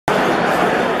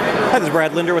Hi, this is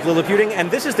Brad Linder with Liliputing, and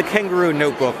this is the Kangaroo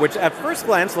Notebook, which at first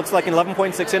glance looks like an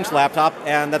 11.6-inch laptop,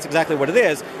 and that's exactly what it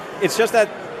is. It's just that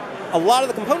a lot of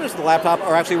the components of the laptop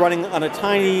are actually running on a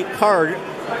tiny card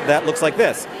that looks like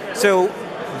this. So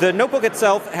the notebook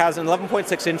itself has an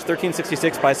 11.6-inch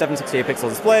 1366 by 768 pixel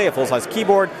display, a full-size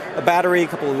keyboard, a battery, a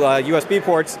couple USB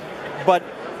ports, but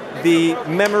the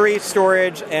memory,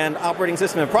 storage, and operating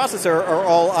system and processor are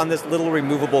all on this little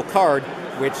removable card,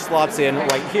 which slots in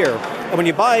right here. And when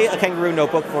you buy a Kangaroo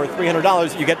Notebook for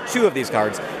 $300, you get two of these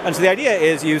cards. And so the idea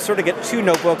is you sort of get two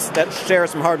notebooks that share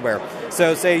some hardware.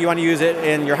 So say you want to use it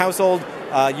in your household,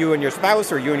 you and your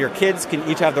spouse or you and your kids can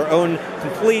each have their own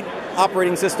complete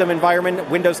operating system environment,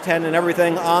 Windows 10 and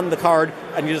everything on the card,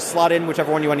 and you just slot in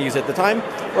whichever one you want to use at the time.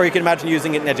 Or you can imagine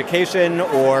using it in education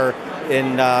or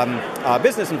in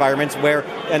business environments where,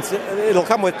 and it'll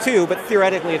come with two, but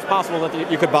theoretically it's possible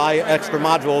that you could buy extra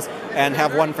modules and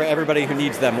have one for everybody who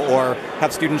needs them, or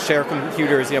have students share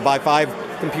computers, buy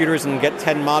 5 computers and get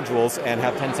 10 modules and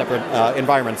have 10 separate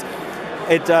environments.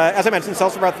 It, as I mentioned,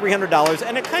 sells for about $300,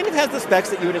 and it kind of has the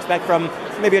specs that you would expect from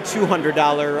maybe a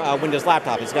 $200 Windows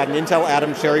laptop. It's got an Intel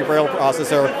Atom Cherry Braille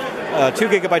processor, 2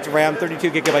 gigabytes of RAM,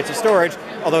 32 gigabytes of storage,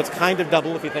 although it's kind of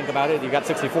double if you think about it. You got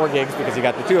 64 gigs because you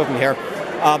got the two of them here.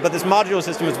 But this modular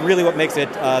system is really what makes it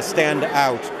stand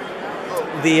out.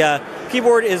 The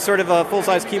keyboard is sort of a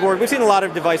full-size keyboard. We've seen a lot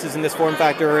of devices in this form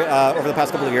factor over the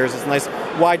past couple of years. It's a nice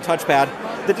wide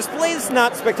touchpad. The display is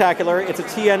not spectacular. It's a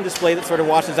TN display that sort of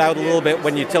washes out a little bit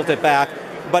when you tilt it back,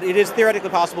 but it is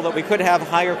theoretically possible that we could have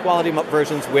higher quality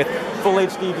versions with full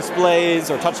HD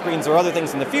displays or touchscreens or other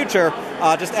things in the future.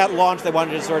 Just at launch, they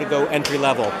wanted to sort of go entry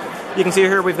level. You can see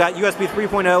here we've got USB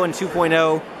 3.0 and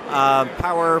 2.0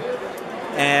 power,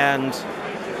 and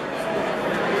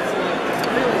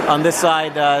on this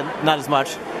side, not as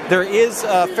much. There is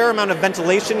a fair amount of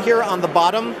ventilation here on the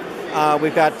bottom.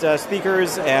 We've got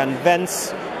speakers and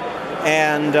vents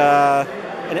and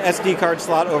an SD card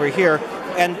slot over here.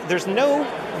 And there's no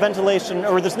ventilation,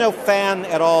 or there's no fan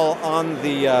at all on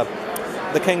the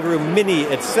Kangaroo Mini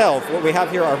itself. What we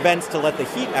have here are vents to let the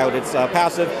heat out. It's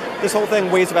passive. This whole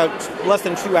thing weighs about less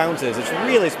than 2 ounces. It's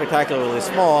really spectacularly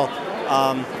small,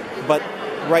 but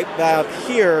right about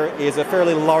here is a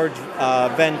fairly large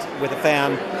vent with a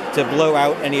fan to blow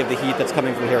out any of the heat that's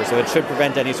coming from here, so it should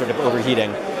prevent any sort of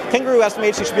overheating. Kangaroo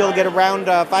estimates you should be able to get around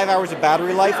 5 hours of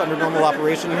battery life under normal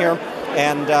operation here.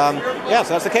 And yeah, so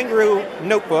that's the Kangaroo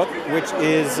Notebook, which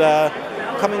is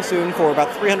coming soon for about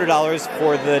 $300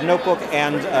 for the notebook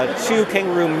and 2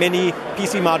 Kangaroo Mini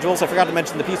PC modules. I forgot to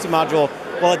mention the PC module.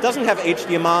 While it doesn't have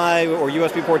HDMI or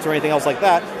USB ports or anything else like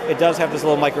that, it does have this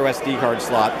little micro SD card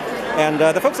slot. And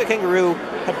the folks at Kangaroo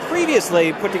had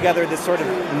previously put together this sort of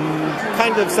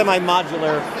kind of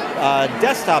semi-modular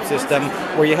desktop system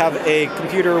where you have a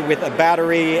computer with a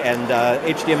battery and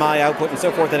HDMI output and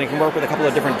so forth, and it can work with a couple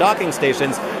of different docking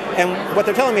stations. And what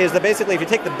they're telling me is that basically if you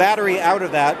take the battery out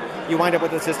of that, you wind up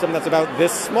with a system that's about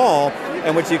this small,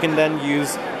 and which you can then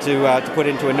use to put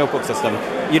into a notebook system.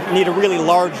 You'd need a really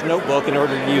large notebook in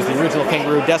order to use the original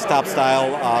Kangaroo desktop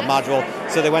style module,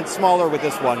 so they went smaller with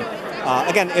this one.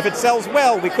 Again, if it sells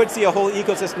well, we could see a whole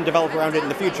ecosystem develop around it in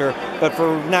the future, but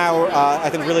for now, I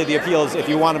think really the appeal is if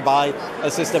you want to buy a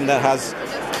system that has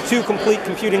 2 complete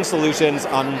computing solutions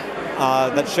on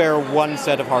that share one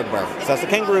set of hardware. So that's the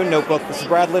Kangaroo Notebook. This is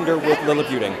Brad Linder with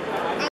Liliputing.